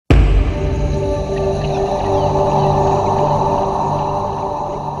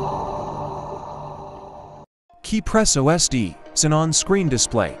KeyStrokes OSD is an on-screen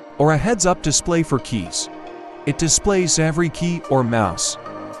display, or a heads-up display for keys. It displays every key or mouse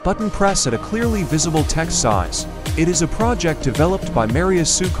button press at a clearly visible text size. It is a project developed by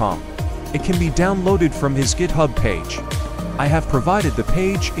Marius Sucom. It can be downloaded from his GitHub page. I have provided the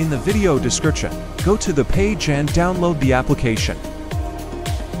page in the video description. Go to the page and download the application.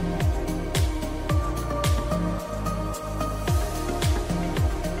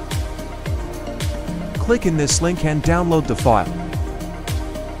 Click in this link and download the file.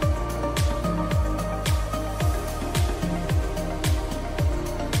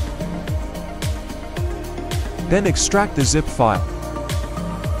 Then extract the zip file.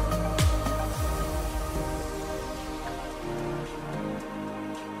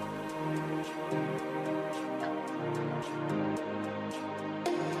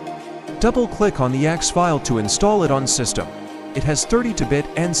 Double-click on the X file to install it on system. It has 32-bit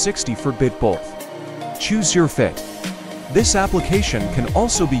and 64-bit both. Choose your fit. This application can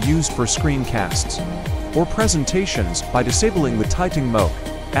also be used for screencasts or presentations by disabling the typing mode.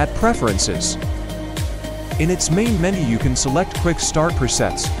 At Preferences. In its main menu you can select Quick Start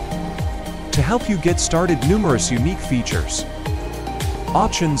Presets. To help you get started, numerous unique features,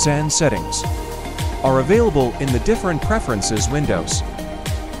 options and settings are available in the different preferences windows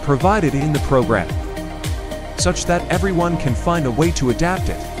provided in the program, such that everyone can find a way to adapt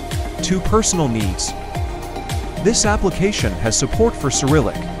it to personal needs. This application has support for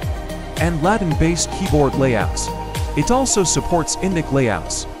Cyrillic and Latin-based keyboard layouts. It also supports Indic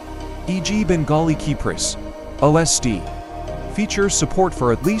layouts, e.g. Bengali keypress. OSD features support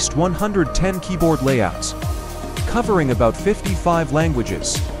for at least 110 keyboard layouts, covering about 55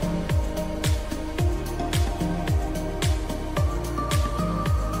 languages.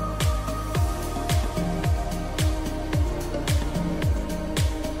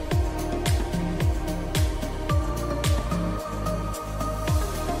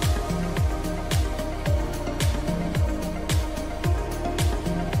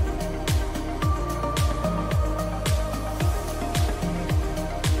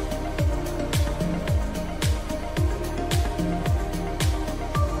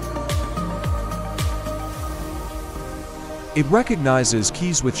 It recognizes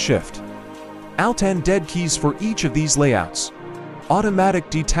keys with Shift, Alt and Dead keys for each of these layouts. Automatic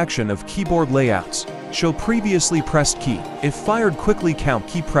detection of keyboard layouts. Show previously pressed key. If fired, quickly count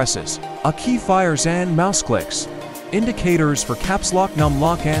key presses. A key fires and mouse clicks. Indicators for caps lock, num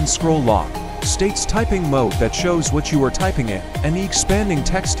lock and scroll lock. States typing mode that shows what you are typing in. And the expanding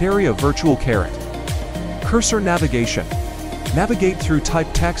text area virtual caret. Cursor navigation. Navigate through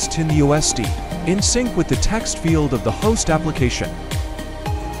typed text in the OSD, in sync with the text field of the host application.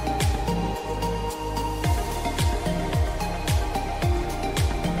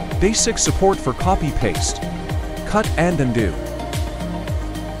 Basic support for copy-paste, cut and undo.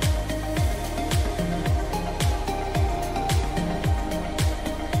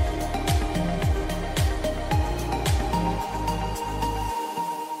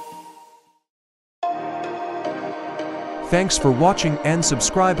 Thanks for watching and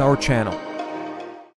subscribe our channel.